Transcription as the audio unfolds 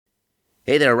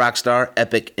Hey there, Rockstar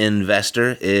Epic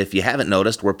Investor. If you haven't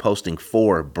noticed, we're posting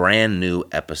 4 brand new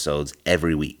episodes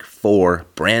every week. 4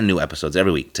 brand new episodes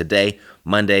every week. Today,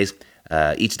 Mondays,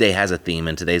 each day has a theme,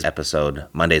 and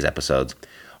Monday's episodes,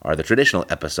 are the traditional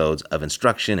episodes of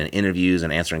instruction and interviews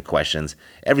and answering questions,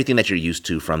 everything that you're used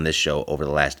to from this show over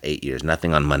the last 8 years.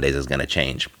 Nothing on Mondays is going to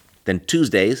change. Then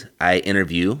Tuesdays, I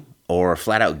interview or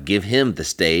flat out give him the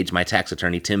stage, my tax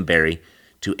attorney, Tim Berry,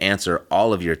 to answer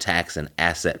all of your tax and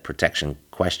asset protection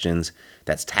questions.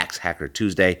 That's Tax Hacker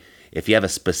Tuesday. If you have a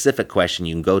specific question,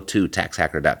 you can go to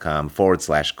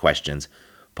taxhacker.com/questions.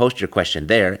 Post your question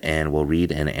there, and we'll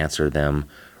read and answer them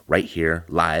right here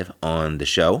live on the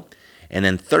show. And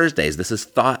then Thursdays, this is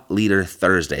Thought Leader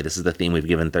Thursday. This is the theme we've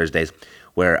given Thursdays,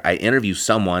 where I interview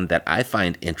someone that I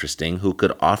find interesting who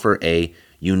could offer a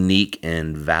unique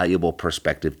and valuable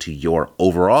perspective to your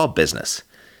overall business.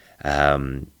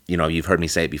 You've heard me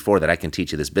say it before that I can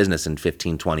teach you this business in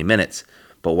 15, 20 minutes,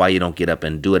 but why you don't get up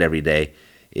and do it every day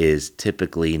is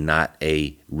typically not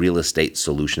a real estate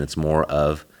solution. It's more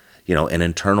of, an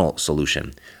internal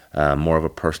solution, more of a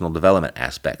personal development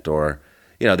aspect, or,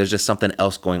 there's just something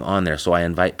else going on there. So I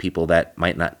invite people that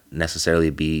might not necessarily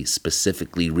be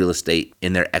specifically real estate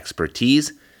in their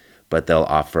expertise, but they'll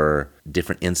offer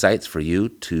different insights for you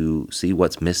to see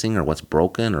what's missing or what's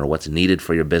broken or what's needed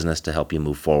for your business to help you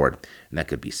move forward. And that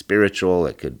could be spiritual,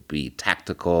 it could be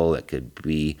tactical, it could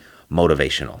be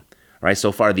motivational. All right,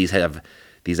 so far these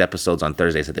episodes on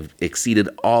Thursdays have exceeded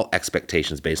all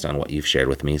expectations based on what you've shared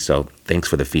with me, so thanks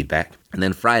for the feedback. And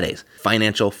then Fridays,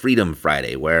 Financial Freedom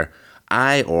Friday, where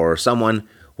I or someone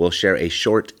will share a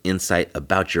short insight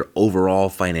about your overall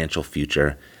financial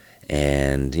future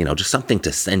and, just something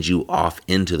to send you off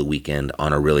into the weekend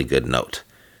on a really good note.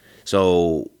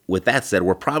 So with that said,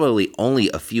 we're probably only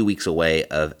a few weeks away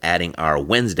of adding our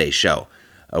Wednesday show,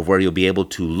 of where you'll be able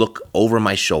to look over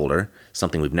my shoulder,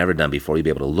 something we've never done before. You'll be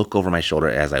able to look over my shoulder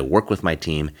as I work with my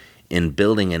team in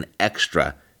building an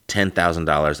extra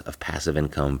 $10,000 of passive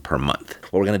income per month.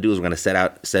 What we're going to do is we're going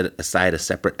to set aside a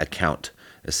separate account,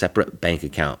 a separate bank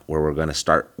account, where we're going to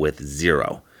start with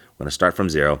zero. We're going to start from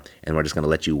zero, and we're just going to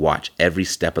let you watch every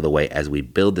step of the way as we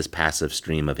build this passive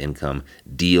stream of income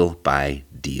deal by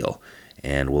deal.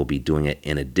 And we'll be doing it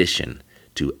in addition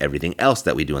to everything else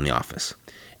that we do in the office.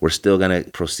 We're still going to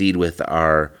proceed with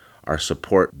our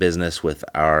support business, with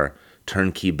our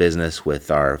turnkey business,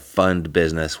 with our fund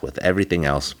business, with everything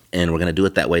else. And we're going to do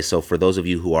it that way. So for those of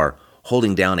you who are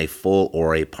holding down a full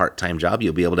or a part-time job,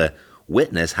 you'll be able to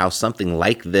witness how something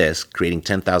like this, creating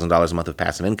 $10,000 a month of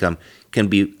passive income, can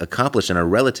be accomplished in a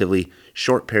relatively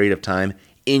short period of time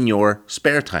in your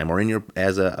spare time or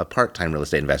as a part-time real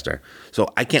estate investor.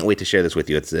 So I can't wait to share this with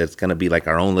you. It's going to be like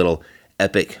our own little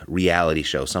epic reality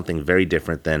show, something very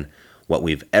different than what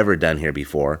we've ever done here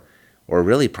before, or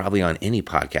really probably on any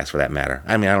podcast for that matter.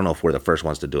 I mean, I don't know if we're the first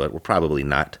ones to do it. We're probably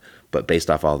not, but based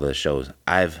off all the shows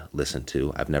I've listened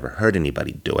to, I've never heard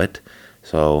anybody do it.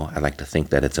 So I like to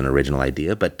think that it's an original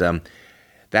idea, but what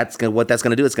that's going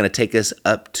to do. It's going to take us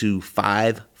up to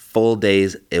 5 full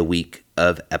days a week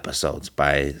of episodes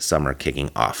by summer kicking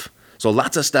off. So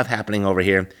lots of stuff happening over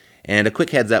here. And a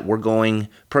quick heads up, we're going,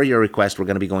 per your request, we're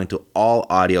going to be going to all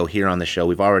audio here on the show.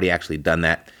 We've already actually done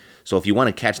that. So if you want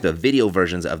to catch the video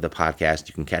versions of the podcast,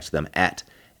 you can catch them at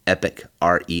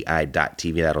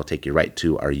epicrei.tv. That'll take you right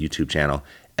to our YouTube channel,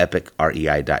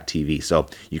 epicrei.tv. So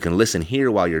you can listen here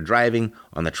while you're driving,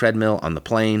 on the treadmill, on the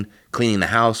plane, cleaning the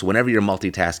house, whenever you're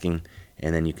multitasking,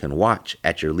 and then you can watch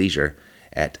at your leisure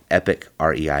at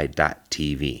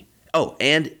epicrei.tv. Oh,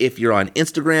 and if you're on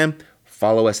Instagram,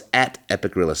 follow us at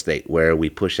Epic Real Estate, where we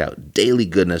push out daily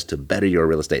goodness to better your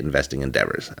real estate investing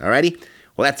endeavors. Alrighty?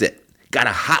 Well, that's it. Got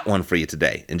a hot one for you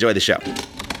today. Enjoy the show.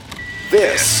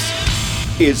 This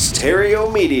is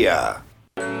Stereo Media.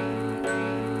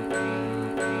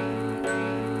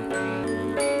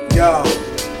 Yo,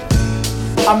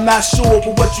 I'm not sure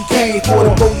but what you came for.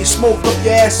 To blow your smoke up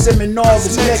your ass, seminar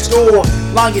is next door.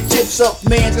 Line your chips up,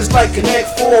 man, just like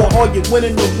Connect 4. All you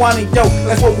winning the whining, yo,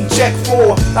 that's what we check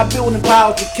for. Not building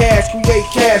piles of cash, create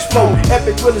cash flow.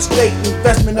 Epic real estate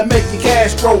investment to make your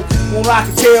cash grow. Well, I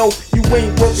can tell you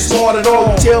ain't working hard at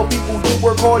all. Tell people you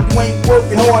work hard, you ain't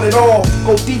working hard at all.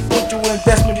 Go deep with your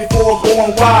investment before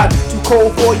going wide. Too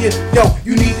cold for you, yo,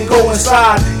 you need to go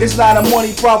inside. It's not a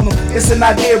money problem, it's an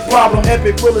idea problem.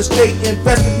 Epic real estate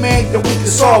investment, man, that we can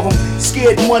solve them.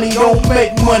 Scared money don't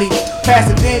make money.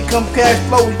 Passive income, cash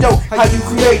flow, yo, how you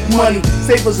create money.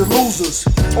 Savers and losers,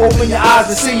 open your eyes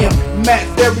and see them. Matt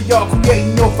Berry, y'all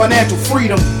creating your financial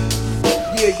freedom.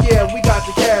 Yeah, we got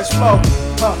the cash flow.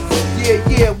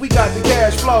 Yeah, we got the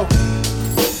cash flow.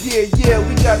 Yeah,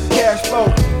 we got the cash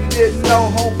flow. didn't know,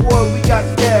 homeboy, we got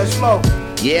the cash flow.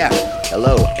 Yeah,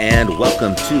 hello and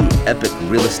welcome to Epic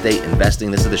Real Estate Investing.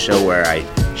 This is the show where I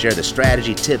share the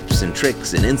strategy, tips, and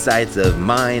tricks and insights of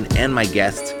mine and my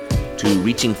guests to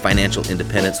reaching financial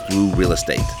independence through real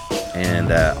estate.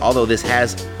 And although this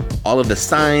has all of the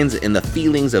signs and the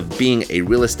feelings of being a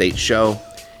real estate show,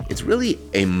 it's really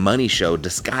a money show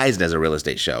disguised as a real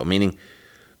estate show, meaning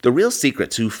the real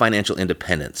secret to financial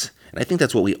independence, and I think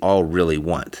that's what we all really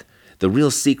want, the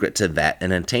real secret to that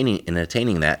and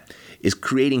attaining that is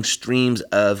creating streams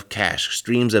of cash,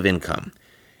 streams of income.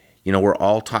 You know, we're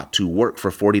all taught to work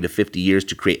for 40 to 50 years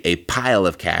to create a pile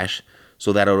of cash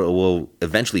so that it will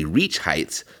eventually reach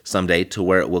heights someday to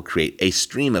where it will create a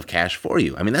stream of cash for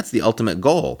you. I mean, that's the ultimate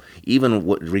goal. Even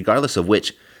regardless of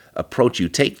which approach you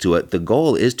take to it, the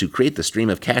goal is to create the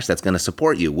stream of cash that's going to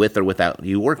support you with or without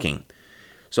you working.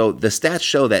 So the stats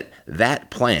show that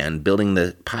plan, building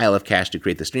the pile of cash to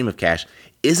create the stream of cash,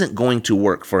 isn't going to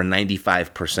work for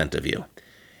 95% of you.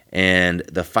 And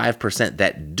the 5%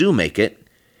 that do make it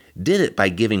did it by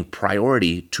giving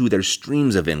priority to their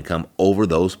streams of income over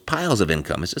those piles of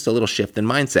income. It's just a little shift in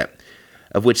mindset,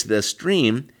 of which the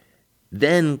stream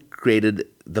then created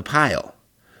the pile.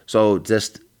 So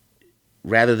just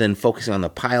rather than focusing on the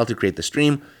pile to create the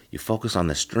stream, you focus on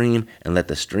the stream and let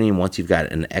the stream, once you've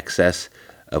got an excess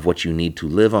of what you need to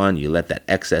live on, you let that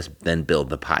excess then build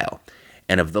the pile.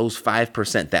 And of those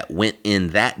 5% that went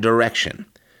in that direction,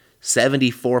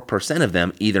 74% of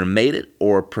them either made it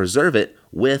or preserve it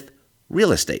with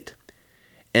real estate.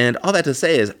 And all that to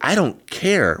say is, I don't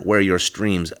care where your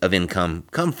streams of income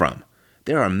come from.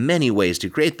 There are many ways to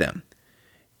create them.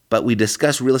 But we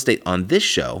discuss real estate on this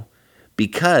show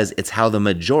because it's how the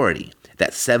majority,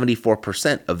 that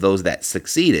 74% of those that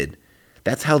succeeded,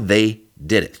 that's how they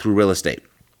did it, through real estate.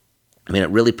 I mean,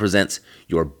 it really presents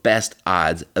your best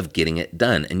odds of getting it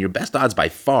done, and your best odds by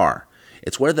far.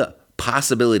 It's where the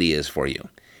possibility is for you.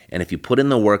 And if you put in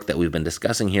the work that we've been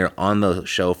discussing here on the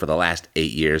show for the last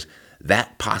 8 years,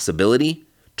 that possibility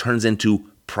turns into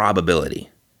probability.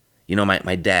 You know,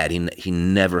 my dad, he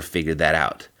never figured that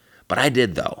out. But I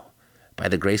did, though. By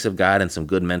the grace of God and some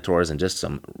good mentors and just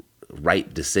some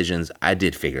right decisions, I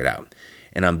did figure it out.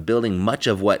 And I'm building much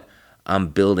of what I'm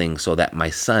building so that my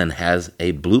son has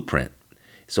a blueprint.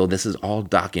 So this is all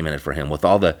documented for him with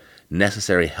all the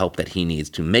necessary help that he needs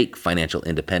to make financial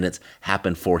independence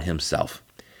happen for himself.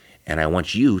 And I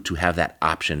want you to have that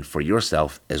option for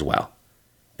yourself as well.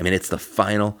 I mean, it's the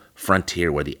final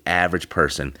frontier where the average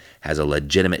person has a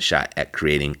legitimate shot at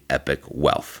creating epic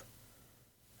wealth.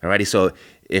 Alrighty, so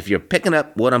if you're picking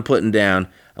up what I'm putting down,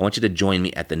 I want you to join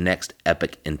me at the next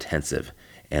Epic Intensive,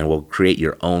 and we'll create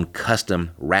your own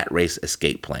custom rat race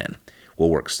escape plan. We'll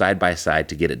work side by side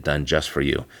to get it done just for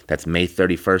you. That's May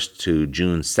 31st to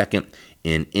June 2nd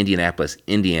in Indianapolis,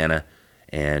 Indiana.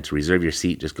 And to reserve your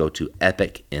seat, just go to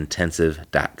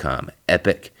epicintensive.com,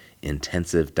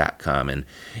 epicintensive.com. And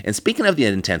speaking of the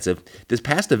intensive, this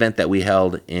past event that we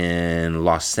held in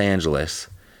Los Angeles,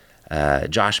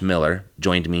 Josh Miller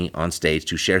joined me on stage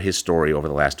to share his story over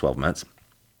the last 12 months.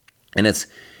 And it's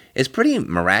pretty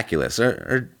miraculous,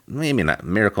 or maybe not,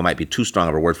 miracle might be too strong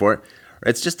of a word for it.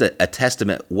 It's just a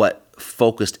testament what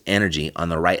focused energy on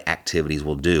the right activities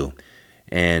will do.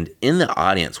 And in the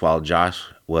audience, while Josh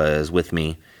was with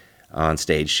me on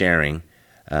stage sharing,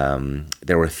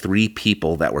 there were 3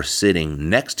 people that were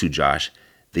sitting next to Josh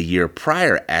the year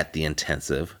prior at the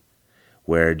intensive,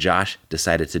 where Josh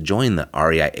decided to join the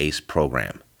REI ACE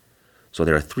program. So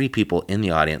there are 3 people in the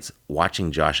audience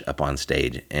watching Josh up on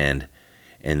stage, and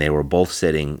they were both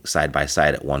sitting side by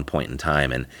side at one point in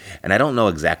time. And I don't know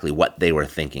exactly what they were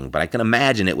thinking, but I can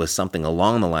imagine it was something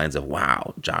along the lines of,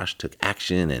 wow, Josh took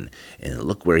action and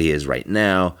look where he is right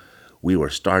now. We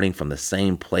were starting from the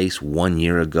same place 1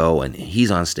 year ago, and he's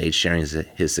on stage sharing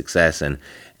his success, and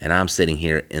I'm sitting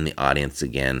here in the audience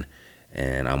again,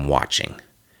 and I'm watching.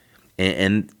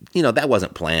 And you know, that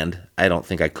wasn't planned. I don't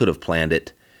think I could have planned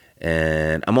it.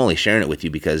 And I'm only sharing it with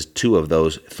you because 2 of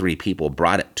those 3 people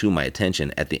brought it to my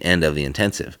attention at the end of the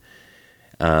intensive.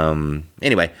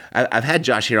 Anyway, I've had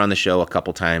Josh here on the show a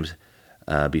couple times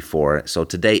before, so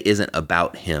today isn't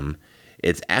about him.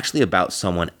 It's actually about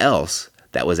someone else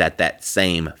that was at that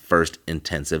same first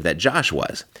intensive that Josh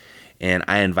was. And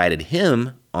I invited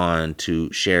him on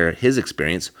to share his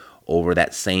experience over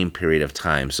that same period of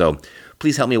time. So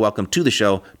please help me welcome to the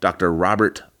show Dr.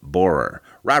 Robert Borer.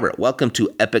 Robert, welcome to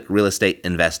Epic Real Estate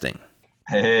Investing.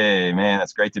 Hey, man,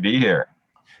 it's great to be here.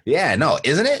 Yeah, no,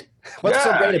 isn't it? What's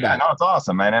so great about it? No, it's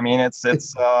awesome, man. I mean, it's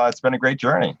been a great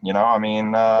journey. You know, I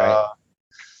mean, right.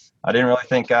 I didn't really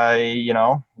think I,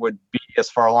 would be as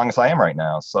far along as I am right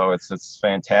now. So it's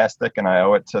fantastic, and I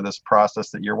owe it to this process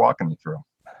that you're walking me through.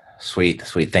 Sweet.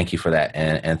 Thank you for that.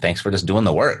 And thanks for just doing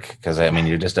the work. Because I mean,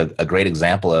 you're just a great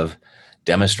example of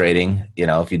demonstrating,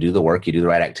 if you do the work, you do the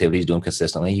right activities, do them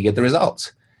consistently, you get the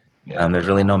results. Yeah. There's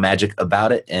really no magic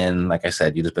about it. And like I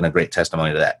said, you've just been a great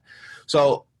testimony to that.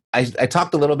 So I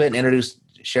talked a little bit and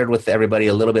shared with everybody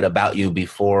a little bit about you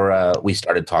before we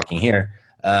started talking here.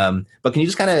 But can you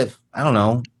just kind of,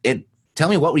 tell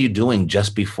me, what were you doing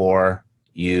just before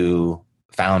you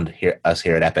found us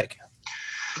here at Epic?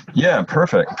 Yeah,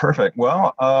 perfect.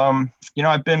 Well,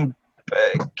 I've been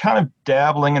kind of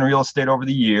dabbling in real estate over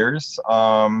the years.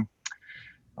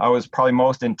 I was probably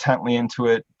most intently into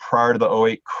it prior to the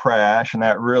 '08 crash, and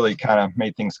that really kind of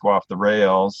made things go off the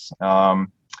rails.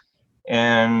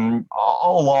 And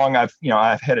all along,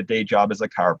 I've had a day job as a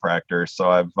chiropractor, so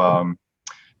I've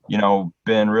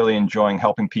been really enjoying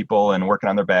helping people and working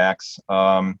on their backs.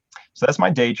 So that's my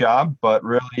day job, but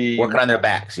really working on their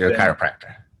backs. You're a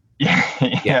chiropractor.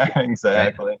 Yeah,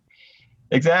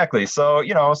 exactly. So,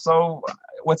 so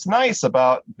what's nice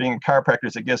about being a chiropractor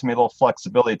is it gives me a little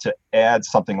flexibility to add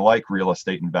something like real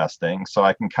estate investing. So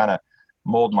I can kind of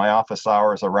mold my office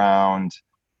hours around,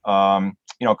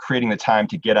 creating the time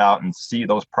to get out and see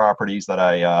those properties that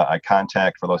I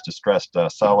contact for those distressed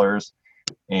sellers,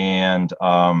 and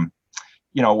have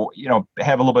a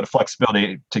little bit of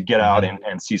flexibility to get out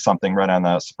and see something right on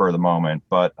the spur of the moment.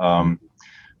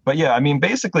 But yeah, I mean,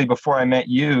 basically before I met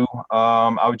you,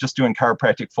 I was just doing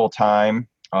chiropractic full time.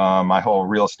 My whole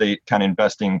real estate kind of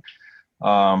investing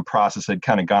process had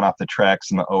kind of gone off the tracks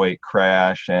in the '08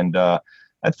 crash. And I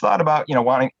thought about,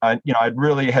 I'd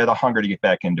really had a hunger to get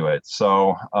back into it.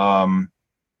 So I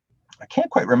can't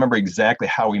quite remember exactly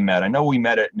how we met. I know we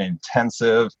met at an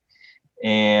intensive,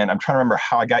 and I'm trying to remember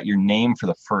how I got your name for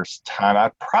the first time.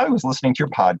 I probably was listening to your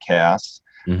podcast.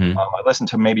 Mm-hmm. I listen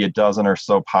to maybe a dozen or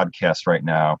so podcasts right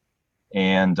now.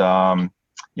 And, I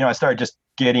started just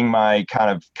getting my kind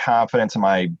of confidence and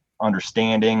my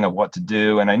understanding of what to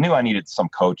do. And I knew I needed some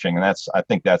coaching. And I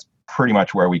think that's pretty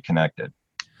much where we connected.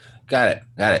 Got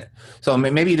it. So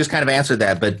maybe you just kind of answered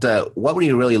that, but what were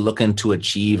you really looking to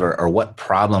achieve, or what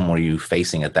problem were you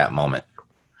facing at that moment?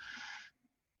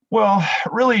 Well,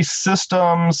 really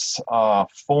systems,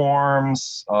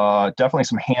 forms, definitely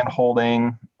some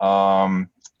hand-holding,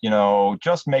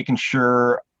 just making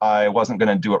sure I wasn't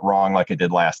going to do it wrong like I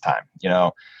did last time.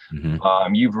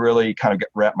 You've really kind of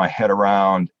wrapped my head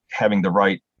around having the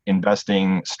right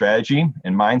investing strategy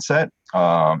and mindset,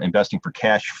 investing for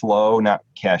cash flow, not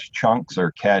cash chunks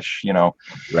or cash,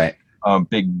 right.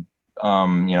 Big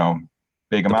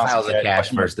amounts piles of cash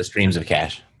versus the streams of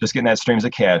cash. Just getting that streams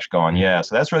of cash going. Yeah.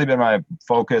 So that's really been my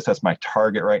focus. That's my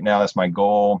target right now. That's my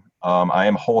goal. I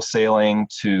am wholesaling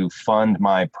to fund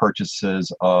my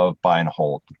purchases of buy and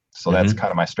hold. So that's kind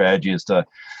of my strategy, is to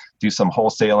do some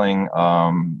wholesaling,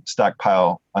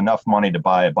 stockpile enough money to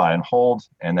buy and hold,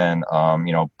 and then,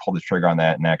 pull the trigger on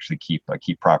that and actually keep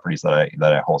properties that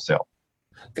I wholesale.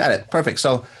 Got it. Perfect.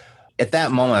 So at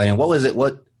that moment, what was it,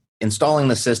 installing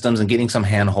the systems and getting some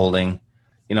hand holding,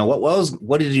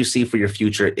 what did you see for your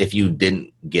future if you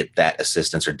didn't get that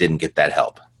assistance or didn't get that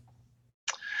help?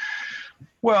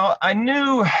 Well, I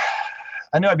knew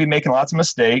I'd be making lots of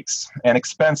mistakes and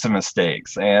expensive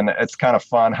mistakes. And it's kind of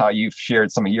fun how you've shared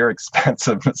some of your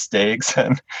expensive mistakes.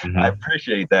 And I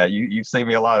appreciate that. You saved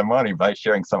me a lot of money by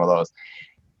sharing some of those.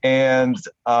 And,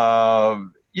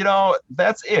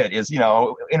 that's it.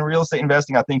 In real estate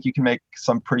investing, I think you can make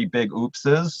some pretty big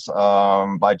oopses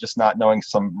by just not knowing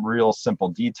some real simple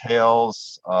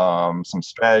details, some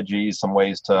strategies, some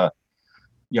ways to,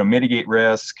 mitigate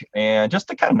risk, and just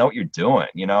to kind of know what you're doing.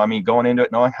 Going into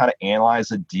it, knowing how to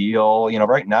analyze a deal.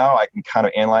 Right now I can kind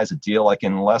of analyze a deal like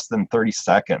in less than 30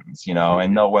 seconds,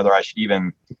 and know whether I should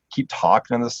even keep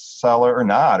talking to the seller or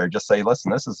not, or just say, listen,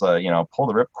 this is pull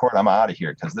the ripcord, I'm out of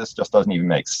here, because this just doesn't even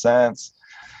make sense.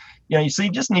 So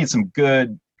you just need some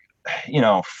good,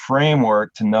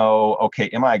 framework to know, okay,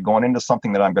 am I going into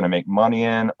something that I'm going to make money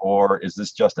in, or is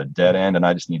this just a dead end and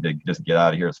I just need to just get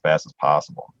out of here as fast as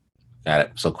possible? Got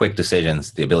it. So quick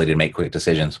decisions, the ability to make quick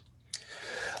decisions.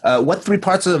 What three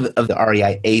parts of the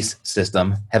REI ACE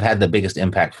system have had the biggest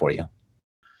impact for you?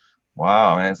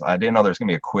 Wow, man, I didn't know there was going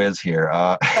to be a quiz here.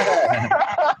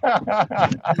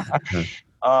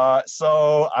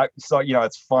 So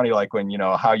it's funny, like when,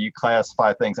 how you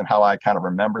classify things and how I kind of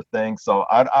remember things. So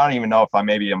I don't even know if I'm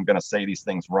going to say these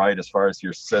things right as far as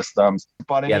your systems,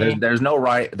 but there's no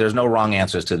wrong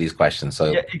answers to these questions.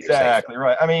 So yeah, exactly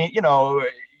right.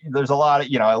 There's a lot of,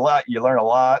 you learn a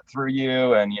lot through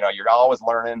you, and, you're always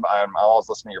learning. I'm always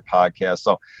listening to your podcast.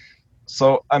 So,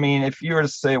 So, I mean, if you were to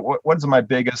say what is my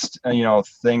biggest,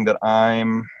 thing that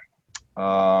I'm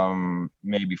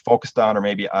maybe focused on, or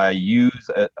maybe I use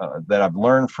that I've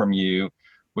learned from you,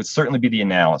 would certainly be the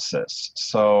analysis.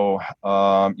 So,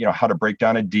 how to break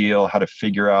down a deal, how to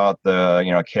figure out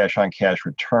the, cash on cash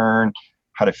return,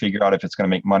 how to figure out if it's going to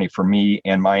make money for me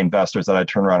and my investors that I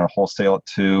turn around and wholesale it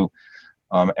to.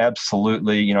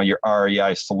 Absolutely, your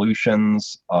REI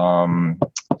solutions,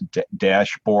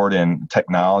 dashboard and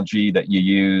technology that you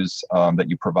use, that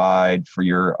you provide for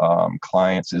your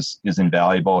clients is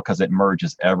invaluable because it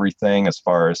merges everything as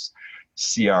far as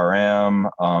CRM,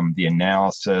 the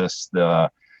analysis, the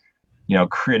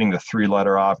creating the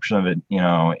 3-letter option of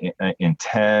it,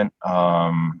 intent.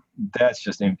 That's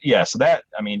just so that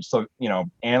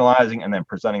analyzing and then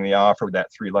presenting the offer with that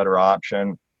 3-letter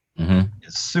option. Mm-hmm.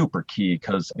 Is super key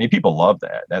because people love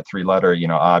that 3-letter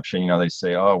option. They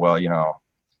say, oh well,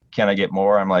 can I get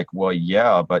more? I'm like, well,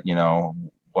 yeah, but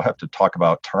we'll have to talk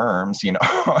about terms, and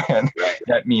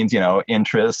that means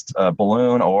interest,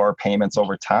 balloon, or payments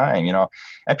over time,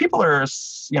 and people are,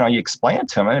 you explain it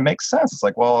to them and it makes sense. It's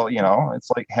like, well,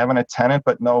 it's like having a tenant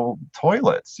but no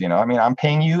toilets. I mean, I'm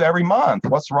paying you every month.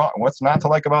 What's wrong? What's not to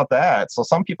like about that? So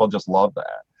some people just love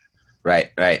that.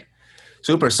 Right.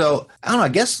 Super. So I don't know. I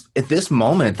guess at this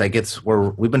moment, like I've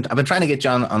been trying to get you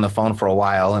on the phone for a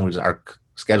while, and our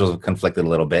schedules have conflicted a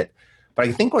little bit. But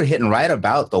I think we're hitting right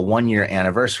about the 1-year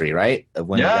anniversary, right? Of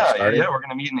when we got started. Yeah. We're going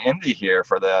to meet in Indy here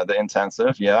for the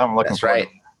intensive. Yeah, I'm looking forward.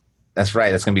 That's right.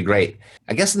 That's going to be great.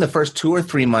 I guess in the first 2 or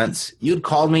 3 months, you'd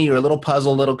called me. You were a little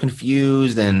puzzled, a little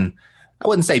confused, and I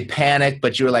wouldn't say panicked,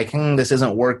 but you were like, this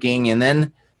isn't working. And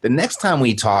then the next time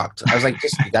we talked, I was like, you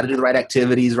got to do the right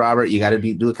activities, Robert. You got to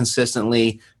do it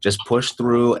consistently. Just push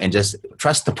through and just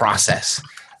trust the process.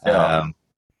 Yeah.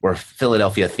 We're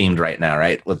Philadelphia themed right now,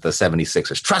 right? With the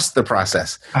 76ers. Trust the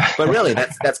process. But really,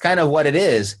 that's kind of what it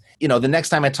is. The next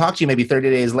time I talk to you, maybe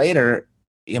 30 days later,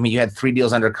 I mean, you had 3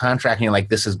 deals under contract and you're like,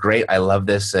 this is great. I love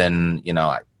this. And,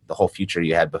 the whole future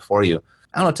you had before you.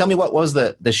 I don't know. Tell me what was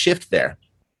the shift there?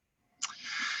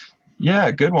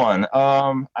 Yeah, good one.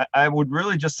 I would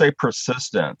really just say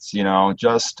persistence,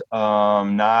 just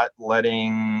not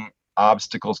letting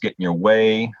obstacles get in your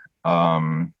way,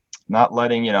 not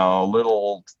letting,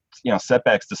 little,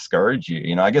 setbacks discourage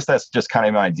you. I guess that's just kind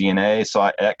of my DNA. So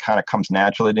that kind of comes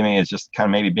naturally to me. It's just kind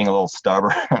of maybe being a little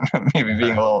stubborn, maybe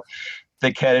being a little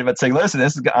thick-headed, but saying, listen,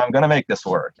 I'm going to make this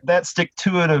work. That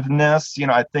stick-to-itiveness,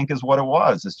 I think is what it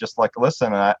was. It's just like,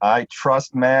 listen, I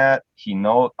trust Matt.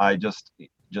 I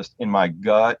just in my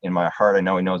gut, in my heart, I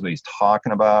know he knows what he's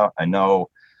talking about. I know,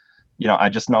 I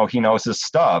just know he knows his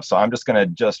stuff. So I'm just going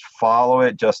to just follow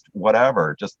it, just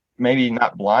whatever, just maybe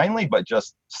not blindly, but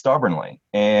just stubbornly.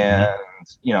 And,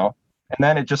 and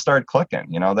then it just started clicking,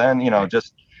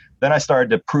 then I started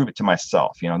to prove it to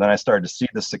myself, then I started to see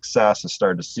the success. I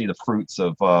started to see the fruits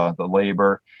of the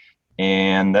labor.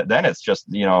 And then it's just,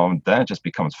 then it just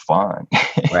becomes fun.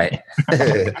 Right.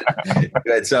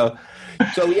 Good. So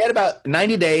we had about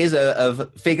 90 days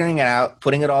of figuring it out,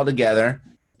 putting it all together.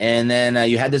 And then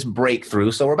you had this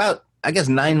breakthrough. So we're about, I guess,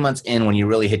 9 months in when you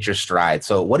really hit your stride.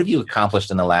 So what have you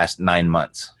accomplished in the last 9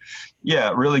 months?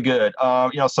 Yeah, really good.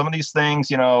 Some of these things,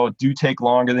 do take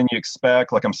longer than you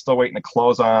expect. Like I'm still waiting to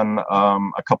close on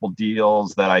a couple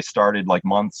deals that I started like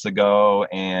months ago.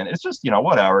 And it's just,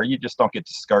 whatever. You just don't get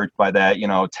discouraged by that.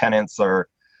 Tenants are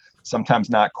sometimes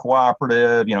not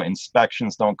cooperative.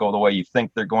 Inspections don't go the way you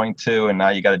think they're going to. And now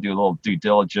you got to do a little due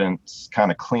diligence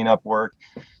kind of cleanup work.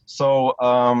 So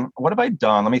what have I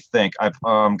done? Let me think. I've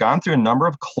gone through a number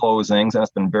of closings, and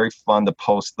it's been very fun to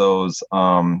post those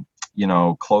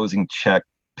closing check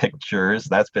pictures.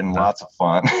 That's been lots of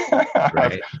fun. Right.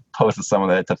 I've posted some of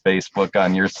that to Facebook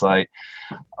on your site.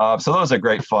 So those are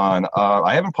great fun.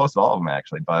 I haven't posted all of them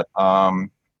actually, but I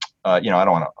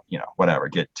don't want to, whatever,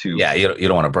 get too. Yeah, you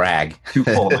don't want to brag. Too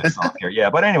full of myself here. Yeah,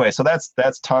 but anyway, so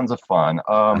that's tons of fun.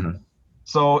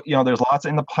 So, there's lots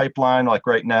in the pipeline. Like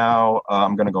right now,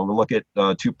 I'm going to go look at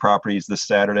 2 properties this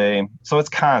Saturday. So it's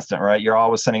constant, right? You're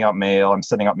always sending out mail. I'm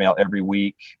sending out mail every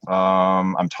week.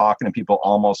 I'm talking to people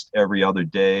almost every other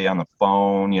day on the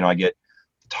phone. I get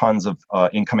tons of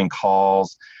incoming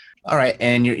calls. All right.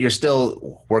 And you're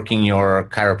still working your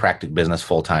chiropractic business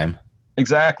full time.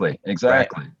 Exactly. Right.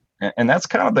 And that's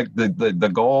kind of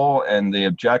the goal, and the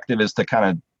objective is to kind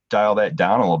of dial that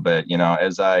down a little bit,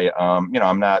 as I,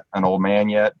 I'm not an old man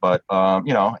yet, but,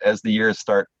 as the years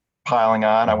start piling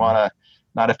on, I want to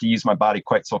not have to use my body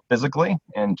quite so physically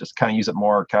and just kind of use it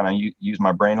more, kind of use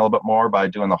my brain a little bit more by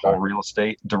doing the whole real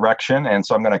estate direction. And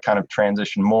so I'm going to kind of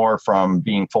transition more from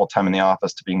being full-time in the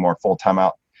office to being more full-time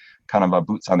out, kind of a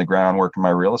boots on the ground, working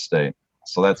my real estate.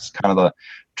 So that's kind of the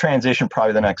transition.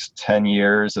 Probably the next 10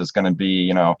 years is going to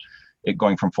be, it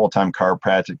going from full-time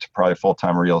chiropractic to probably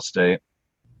full-time real estate.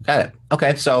 Got it.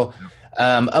 Okay. So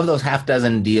of those half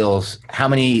dozen deals,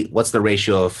 what's the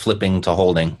ratio of flipping to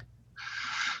holding?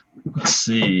 Let's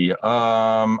see.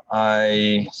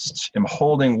 I am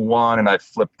holding one and I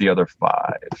flipped the other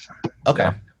 5.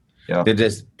 Okay. Yeah. Did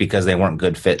this because they weren't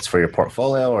good fits for your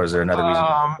portfolio, or is there another reason?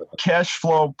 Cash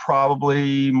flow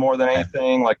probably more than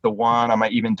anything. Like the one I'm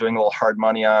even doing a little hard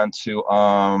money on to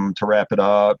wrap it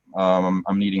up. I'm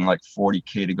needing like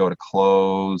 $40K to go to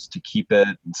close to keep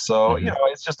it. So,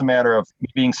 it's just a matter of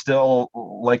being still,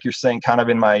 like you're saying, kind of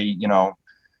in my,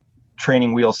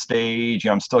 training wheel stage.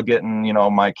 I'm still getting,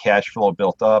 my cash flow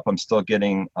built up. I'm still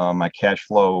getting my cash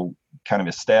flow kind of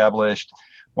established.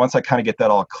 Once I kind of get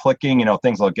that all clicking,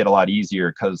 things will get a lot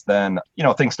easier, because then,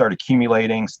 things start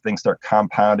accumulating, things start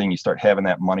compounding. You start having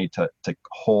that money to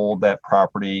hold that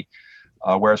property.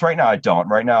 Whereas right now I don't.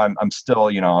 Right now I'm still,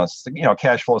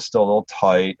 cash flow is still a little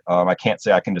tight. I can't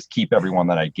say I can just keep everyone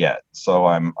that I get. So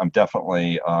I'm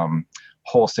definitely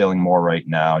wholesaling more right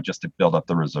now just to build up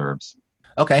the reserves.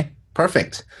 Okay,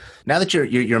 perfect. Now that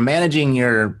you're managing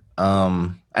your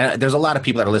there's a lot of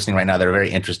people that are listening right now that are very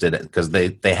interested because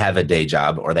they have a day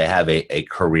job or they have a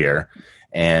career,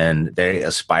 and they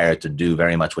aspire to do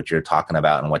very much what you're talking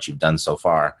about and what you've done so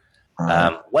far.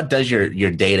 What does your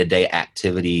day-to-day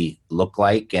activity look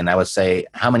like? And I would say,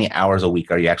 how many hours a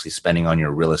week are you actually spending on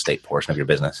your real estate portion of your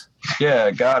business?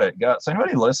 Yeah, got it. So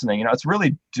anybody listening, it's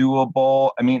really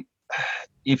doable. I mean,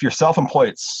 if you're self-employed,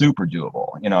 it's super doable.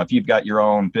 If you've got your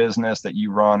own business that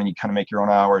you run and you kind of make your own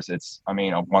hours, it's,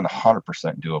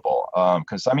 100% doable.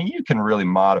 Because, you can really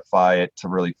modify it to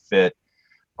really fit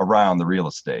around the real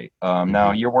estate.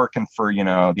 Now you're working for,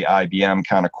 the IBM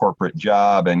kind of corporate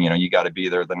job, and, you got to be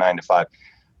there the 9 to 5.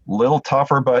 Little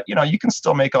tougher, but, you can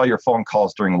still make all your phone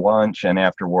calls during lunch and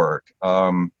after work.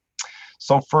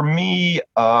 So for me,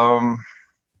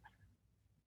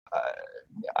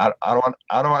 I don't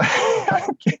know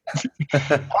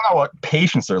what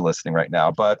patients are listening right now,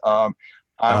 but I'm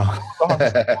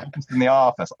in the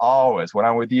office always. When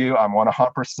I'm with you, I'm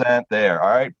 100% there. All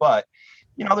right. But,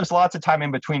 there's lots of time in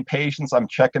between patients. I'm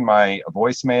checking my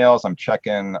voicemails. I'm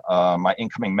checking my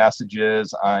incoming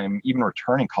messages. I'm even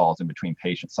returning calls in between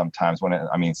patients sometimes when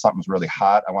something's really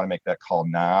hot. I want to make that call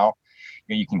now.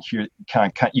 You can hear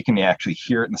you can actually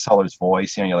hear it in the seller's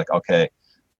voice. You're like, okay,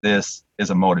 this is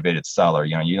a motivated seller.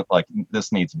 You like,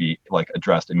 this needs to be like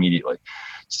addressed immediately.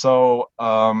 So,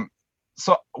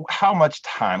 so how much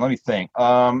time? Let me think.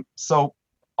 So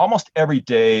almost every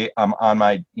day I'm on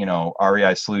my,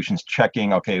 REI Solutions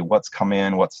checking, okay, what's come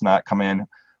in, what's not come in,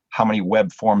 how many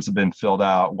web forms have been filled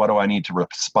out, what do I need to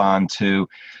respond to?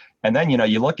 And then,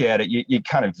 you look at it, you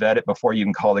kind of vet it before you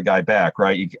even call the guy back,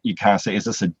 right? You kind of say, is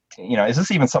this is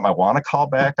this even something I want to call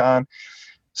back on?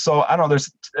 So I don't know,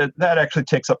 that actually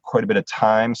takes up quite a bit of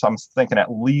time. So I'm thinking at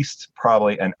least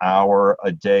probably an hour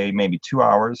a day, maybe 2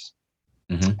 hours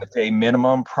a day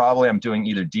minimum. Probably I'm doing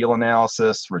either deal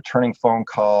analysis, returning phone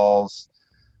calls,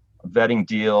 vetting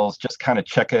deals, just kind of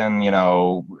checking,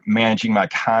 managing my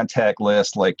contact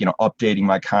list, like, updating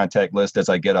my contact list as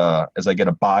I get a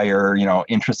buyer,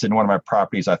 interested in one of my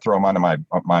properties, I throw them onto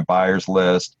my buyer's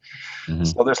list.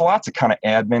 So there's lots of kind of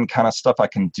admin kind of stuff I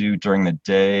can do during the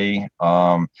day.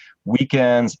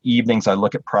 Weekends, evenings, I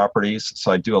look at properties. So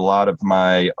I do a lot of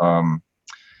my,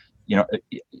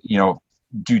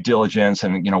 due diligence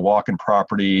and, walking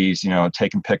properties,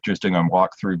 taking pictures, doing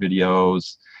walkthrough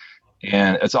videos.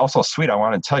 And it's also sweet. I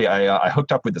want to tell you, I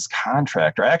hooked up with this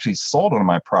contractor. I actually sold one of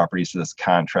my properties to this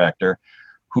contractor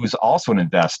who's also an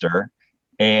investor.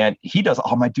 And he does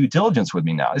all my due diligence with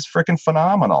me now. It's freaking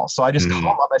phenomenal. So I just call him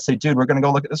up. I say, dude, we're going to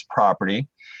go look at this property.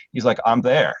 He's like, I'm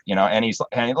there, and he's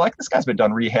like, this guy's been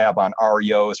done rehab on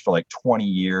REOs for like 20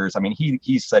 years.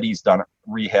 He said he's done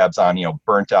rehabs on,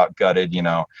 burnt out, gutted,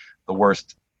 the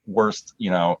worst,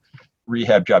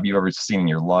 rehab job you've ever seen in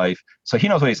your life. So he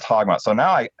knows what he's talking about. So now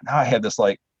I have this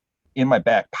like in my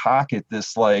back pocket,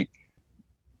 this like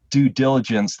due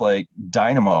diligence, like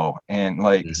dynamo. And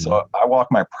like, so I walk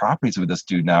my properties with this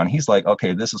dude now, and he's like,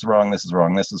 okay, this is wrong. This is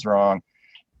wrong. This is wrong.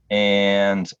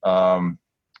 And,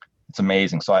 it's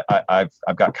amazing. So I've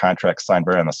got contracts signed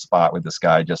right on the spot with this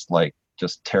guy, just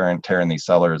tearing these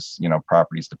sellers,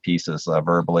 properties to pieces,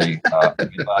 verbally,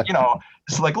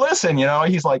 it's like, listen,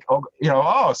 he's like,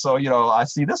 so, I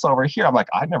see this over here. I'm like,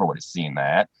 I never would have seen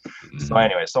that. So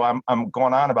anyway, so I'm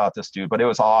going on about this dude, but it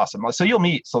was awesome. So you'll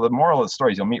meet, so the moral of the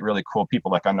story is you'll meet really cool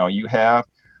people like I know you have,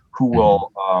 who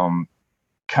will,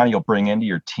 kind of you'll bring into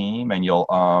your team, and you'll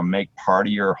make part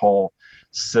of your whole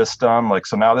system. Like,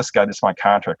 so now this guy, this is my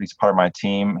contractor. He's part of my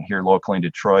team here locally in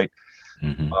Detroit.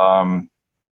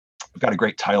 I've got a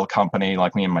great title company.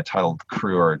 Like, me and my title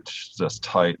crew are just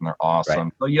tight, and they're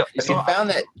awesome. Right. So yeah, Have you found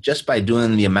that just by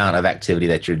doing the amount of activity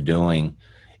that you're doing,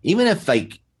 even if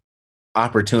like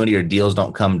opportunity or deals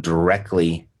don't come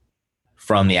directly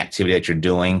from the activity that you're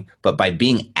doing, but by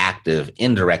being active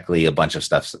indirectly, a bunch of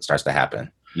stuff starts to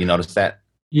happen? You notice that?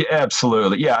 Yeah,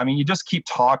 absolutely. Yeah, I mean, you just keep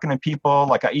talking to people.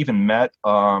 Like, I even met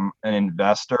an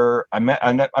investor. I met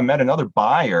another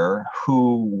buyer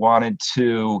who wanted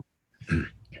to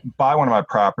buy one of my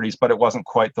properties, but it wasn't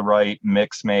quite the right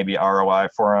mix, maybe ROI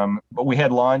for him. But we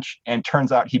had lunch, and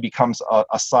turns out he becomes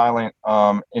a silent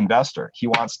investor. He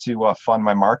wants to fund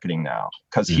my marketing now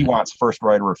because he wants first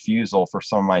right of refusal for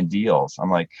some of my deals. I'm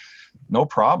like, no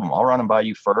problem. I'll run them by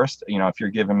you first. You know, if you're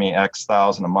giving me X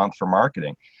thousand a month for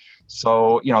marketing.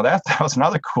 So, you know, that was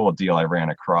another cool deal I ran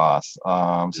across.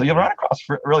 So you run across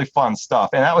really fun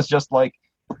stuff. And that was just like,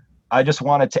 I just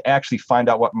wanted to actually find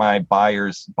out what my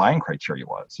buyer's buying criteria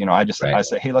was. You know, I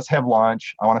say, hey, let's have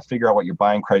lunch. I want to figure out what your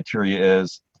buying criteria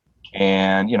is,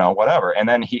 and, you know, whatever. And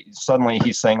then he's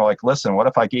saying, like, listen, what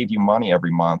if I gave you money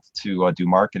every month to do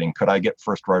marketing? Could I get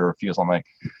first right of refusal? I'm like,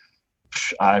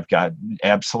 I've got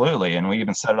absolutely. And we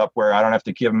even set it up where I don't have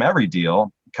to give him every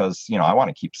deal, because, you know, I want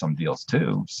to keep some deals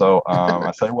too. So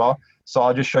I said, well, so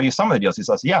I'll just show you some of the deals. He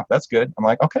says, yeah, that's good. I'm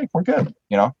like, okay, we're good.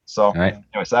 You know, so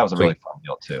anyway, so that was a really fun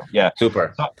deal too. Yeah.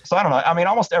 Super. So I don't know. I mean,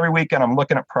 almost every weekend I'm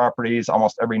looking at properties.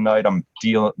 Almost every night I'm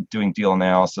doing deal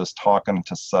analysis, talking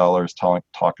to sellers,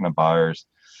 talking to buyers.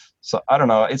 So I don't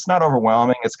know. It's not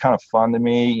overwhelming. It's kind of fun to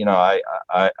me. You know, I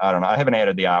don't know. I haven't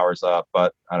added the hours up,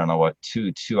 but I don't know what,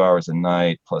 two hours a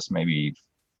night plus maybe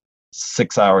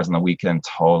 6 hours in the weekend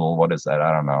total. What is that?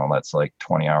 I don't know. That's like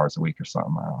 20 hours a week or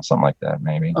something. I don't know, something like that,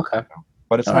 maybe. Okay.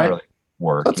 But it's not really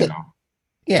work, you know.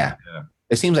 Yeah.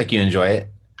 It seems like you enjoy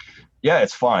it. Yeah,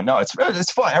 it's fun. No, it's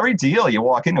fun. Every deal you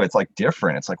walk into, it's like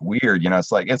different. It's like weird, you know.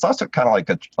 It's like, it's also kind of like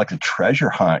a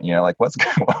treasure hunt, you know. Like, what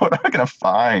am I gonna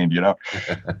find, you know?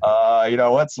 You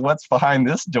know, what's behind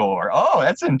this door? Oh,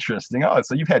 that's interesting. Oh,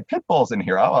 so you've had pit bulls in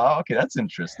here. Oh, okay, that's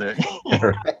interesting.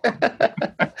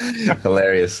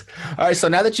 Hilarious. All right, so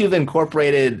now that you've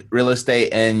incorporated real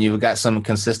estate and you've got some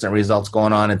consistent results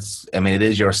going on, it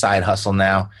is your side hustle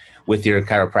now with your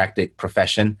chiropractic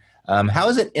profession. How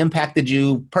has it impacted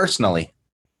you personally?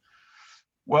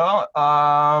 Well,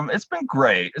 it's been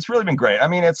great. It's really been great. I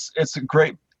mean, it's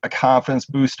a confidence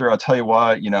booster. I'll tell you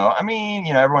what, you know, I mean,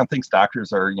 you know, everyone thinks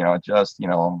doctors are, you know, just, you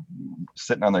know,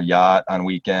 sitting on their yacht on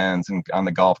weekends and on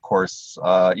the golf course,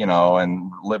 you know, and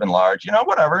living large, you know,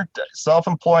 whatever.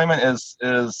 Self-employment is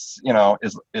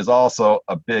also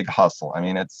a big hustle. I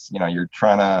mean, it's, you know, you're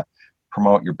trying to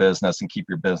promote your business and keep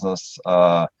your business,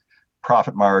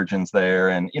 profit margins there,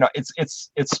 and, you know, it's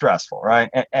stressful, right?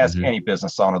 And as any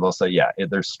business owner, they'll say, yeah,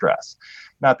 there's stress.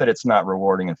 Not that it's not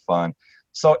rewarding and fun.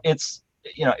 So it's,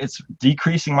 you know, it's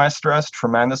decreasing my stress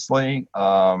tremendously.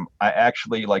 I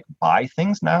actually like buy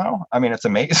things now. I mean, it's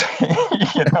amazing.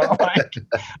 You know, I'm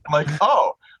like,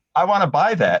 oh, I want to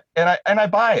buy that, and I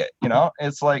buy it. You know,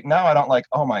 it's like, now I don't like,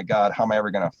 oh my God, how am I ever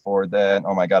going to afford that?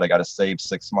 Oh my God, I got to save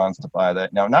 6 months to buy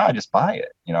that. Now I just buy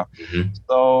it. You know,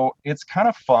 so it's kind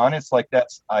of fun. It's like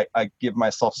I give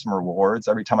myself some rewards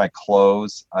every time I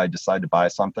close. I decide to buy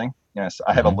something. You know, so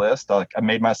I have a list. I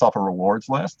made myself a rewards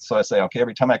list. So I say, okay,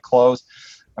 every time I close,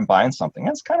 I'm buying something.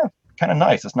 And it's kind of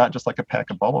nice. It's not just like a pack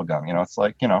of bubble gum. You know, it's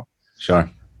like, you know,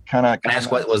 sure. Can I ask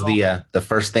what was the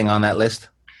first thing on that list?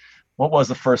 What was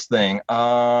the first thing?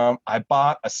 I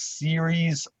bought a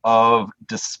series of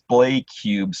display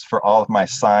cubes for all of my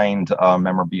signed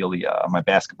memorabilia, my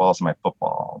basketballs and my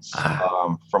footballs,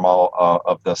 from all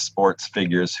of the sports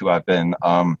figures who I've been,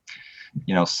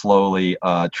 you know, slowly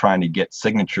trying to get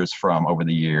signatures from over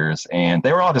the years. And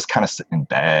they were all just kind of sitting in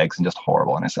bags and just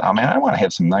horrible. And I said, oh man, I want to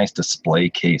have some nice display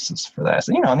cases for that.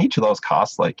 So, you know, and each of those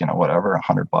costs like, you know, whatever,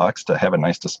 $100 to have a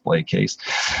nice display case.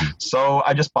 So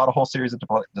I just bought a whole series of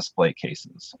display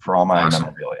cases for all my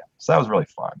memorabilia. So that was really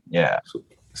fun. Yeah.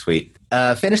 Sweet.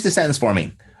 Finish the sentence for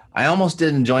me. I almost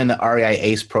didn't join the REI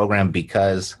ACE program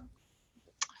because...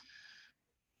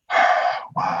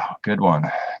 Wow. Good one.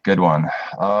 Because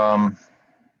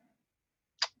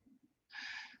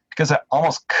I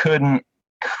almost couldn't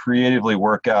creatively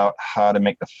work out how to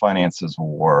make the finances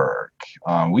work.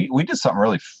 We did something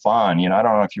really fun. You know, I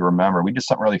don't know if you remember, we did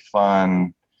something really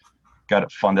fun, got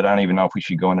it funded. I don't even know if we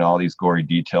should go into all these gory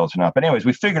details or not, but anyways,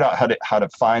 we figured out how to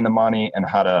find the money and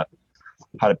how to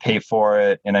pay for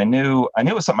it. And I knew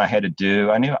it was something I had to do.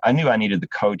 I knew I needed the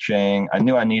coaching. I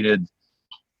knew I needed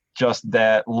just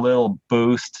that little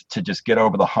boost to just get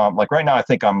over the hump. Like right now, I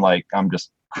think I'm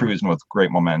just cruising with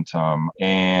great momentum,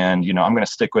 and I'm going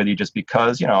to stick with you just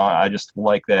because I just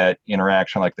like that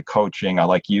interaction, I like the coaching. I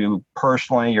like you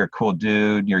personally. You're a cool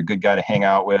dude. You're a good guy to hang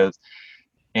out with.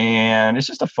 And it's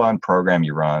just a fun program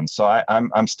you run. So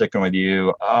I'm sticking with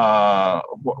you.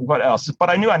 What else? But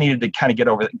I knew I needed to kind of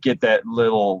get that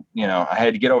little, I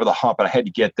had to get over the hump, but I had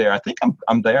to get there. I think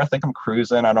I'm there. I think I'm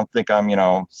cruising. I don't think I'm,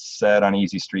 set on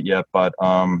easy street yet, but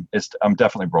I'm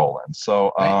definitely rolling.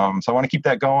 So so I want to keep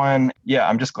that going. Yeah,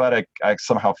 I'm just glad I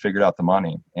somehow figured out the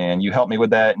money, and you helped me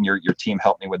with that, and your team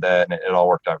helped me with that, and it all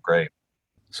worked out great.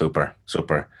 Super.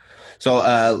 So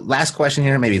last question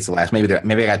here. Maybe it's the last. Maybe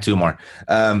I got two more.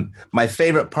 My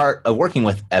favorite part of working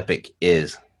with Epic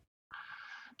is?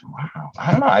 Wow.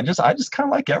 I don't know. I just kind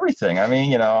of like everything. I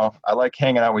mean, I like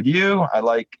hanging out with you. I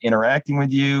like interacting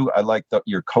with you. I like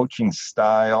your coaching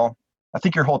style. I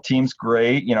think your whole team's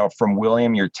great. From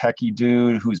William, your techie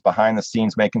dude who's behind the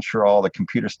scenes making sure all the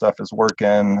computer stuff is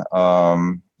working.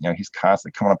 He's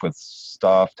constantly coming up with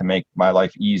stuff to make my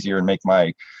life easier and make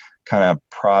my kind of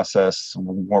process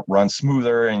run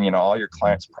smoother, and all your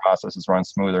clients' processes run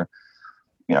smoother.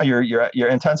 Your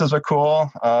intensives are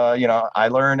cool. I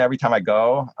learn every time I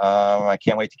go. I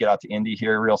can't wait to get out to Indy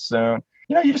here real soon.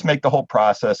 You just make the whole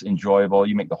process enjoyable.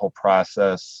 You make the whole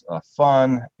process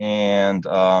fun and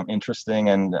interesting,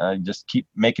 and just keep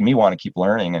making me want to keep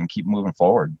learning and keep moving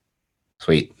forward.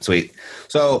 Sweet.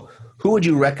 So who would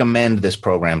you recommend this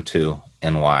program to,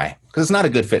 and why? Because it's not a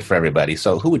good fit for everybody.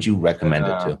 So who would you recommend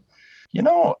it to?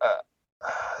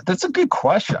 That's a good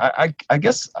question. I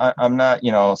guess I'm not,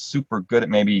 super good at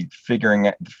maybe figuring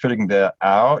that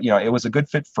out. It was a good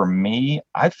fit for me.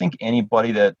 I think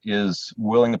anybody that is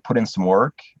willing to put in some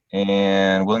work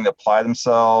and willing to apply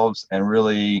themselves and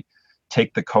really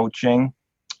take the coaching.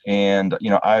 And,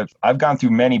 I've gone through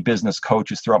many business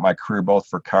coaches throughout my career, both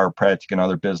for chiropractic and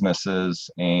other businesses.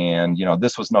 And,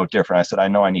 this was no different. I said, I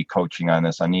know I need coaching on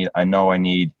this. I know I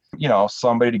need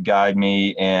somebody to guide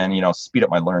me and, speed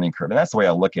up my learning curve. And that's the way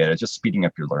I look at it, just speeding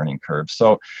up your learning curve.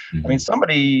 So,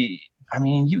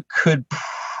 you could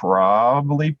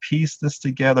probably piece this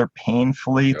together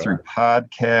painfully through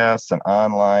podcasts and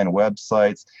online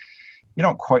websites. You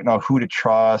don't quite know who to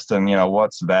trust and,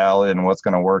 what's valid and what's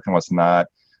going to work and what's not.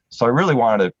 So I really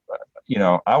wanted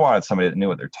to, I wanted somebody that knew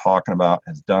what they're talking about,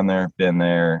 has done there,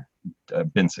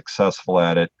 been successful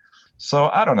at it. So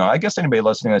I don't know. I guess anybody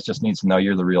listening that just needs to know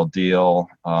you're the real deal.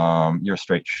 You're a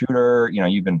straight shooter.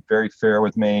 You've been very fair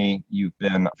with me. You've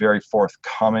been very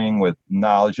forthcoming with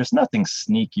knowledge. There's nothing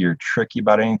sneaky or tricky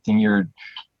about anything you're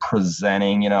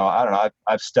presenting. I don't know.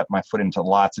 I've stepped my foot into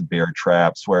lots of bear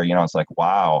traps where, it's like,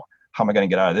 wow, how am I going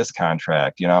to get out of this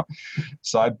contract?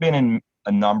 So I've been in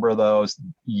a number of those.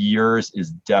 Yours is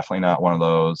definitely not one of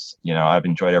those. I've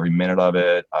enjoyed every minute of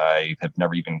it. I have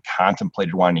never even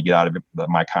contemplated wanting to get out of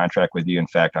my contract with you. In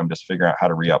fact, I'm just figuring out how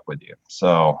to re-up with you.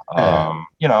 So,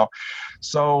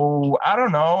 so I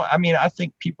don't know. I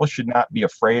think people should not be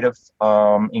afraid of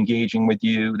engaging with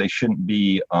you. They shouldn't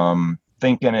be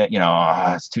thinking it,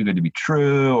 it's too good to be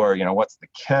true, or, what's the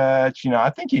catch? I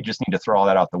think you just need to throw all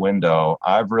that out the window.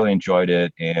 I've really enjoyed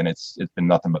it, and it's been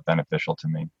nothing but beneficial to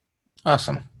me.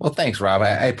 Awesome. Well, thanks, Rob.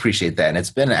 I appreciate that. And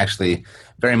it's been actually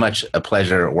very much a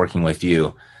pleasure working with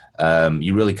you.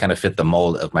 You really kind of fit the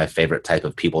mold of my favorite type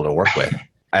of people to work with.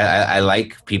 I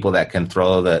like people that can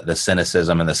throw the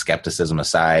cynicism and the skepticism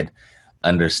aside,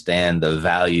 understand the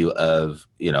value of,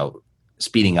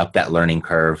 speeding up that learning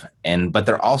curve. But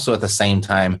they're also at the same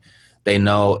time, they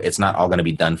know it's not all going to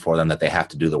be done for them, that they have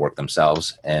to do the work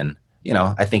themselves. And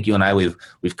I think you and I,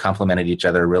 we've complemented each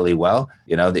other really well.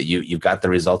 That you've got the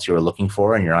results you were looking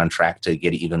for, and you're on track to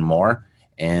get even more.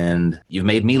 And you've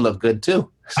made me look good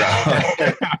too. So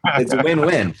it's a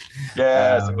win-win.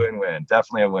 Yeah, it's a win-win.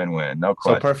 Definitely a win-win. No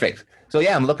question. So perfect. So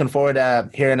yeah, I'm looking forward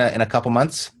here in a couple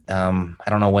months. I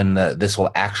don't know when this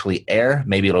will actually air.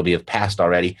 Maybe it'll be past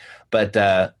already. But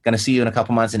going to see you in a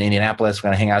couple months in Indianapolis. We're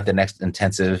going to hang out at the next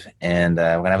intensive, and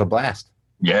we're going to have a blast.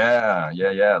 Yeah.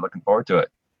 Looking forward to it.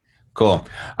 Cool. All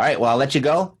right. Well, I'll let you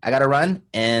go. I got to run,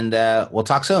 and we'll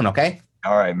talk soon. Okay.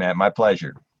 All right, man. My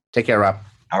pleasure. Take care, Rob.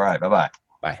 All right. Bye-bye.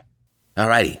 Bye. All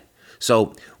righty.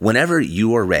 So whenever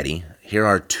you are ready, here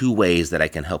are 2 ways that I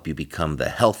can help you become the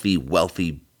healthy,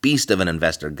 wealthy beast of an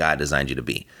investor God designed you to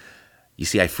be. You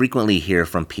see, I frequently hear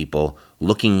from people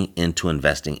looking into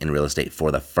investing in real estate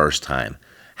for the first time.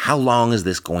 How long is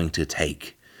this going to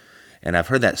take? And I've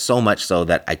heard that so much so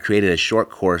that I created a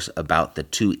short course about the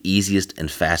 2 easiest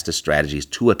and fastest strategies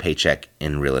to a paycheck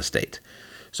in real estate.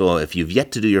 So if you've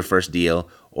yet to do your first deal,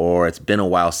 or it's been a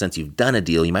while since you've done a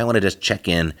deal, you might want to just check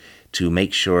in to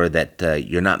make sure that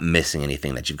you're not missing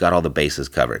anything, that you've got all the bases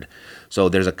covered. So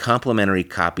there's a complimentary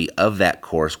copy of that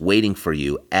course waiting for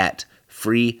you at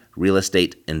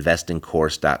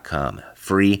freerealestateinvestingcourse.com,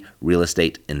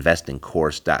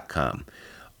 freerealestateinvestingcourse.com.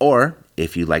 Or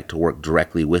if you'd like to work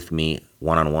directly with me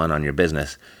one-on-one on your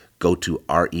business, go to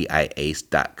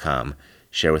reiace.com.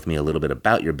 Share with me a little bit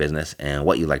about your business and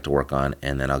what you'd like to work on,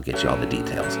 and then I'll get you all the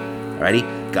details.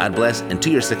 Alrighty, God bless, and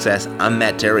to your success, I'm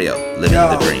Matt Theriault, living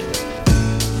the dream.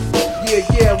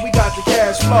 Yeah, we got the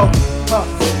cash flow.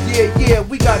 Yeah,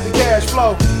 we got the cash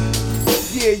flow.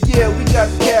 Yeah, we got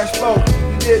the cash flow.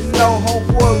 You didn't know,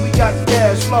 homeboy, we got the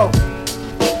cash flow.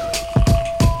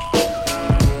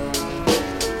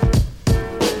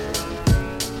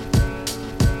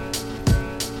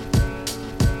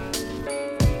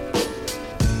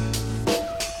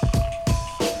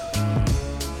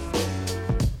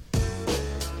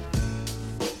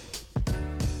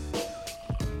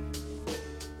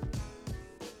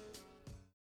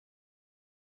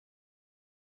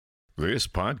 This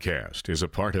podcast is a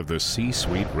part of the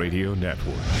C-Suite Radio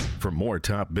Network. For more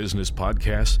top business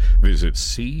podcasts, visit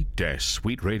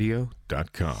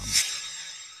c-suiteradio.com.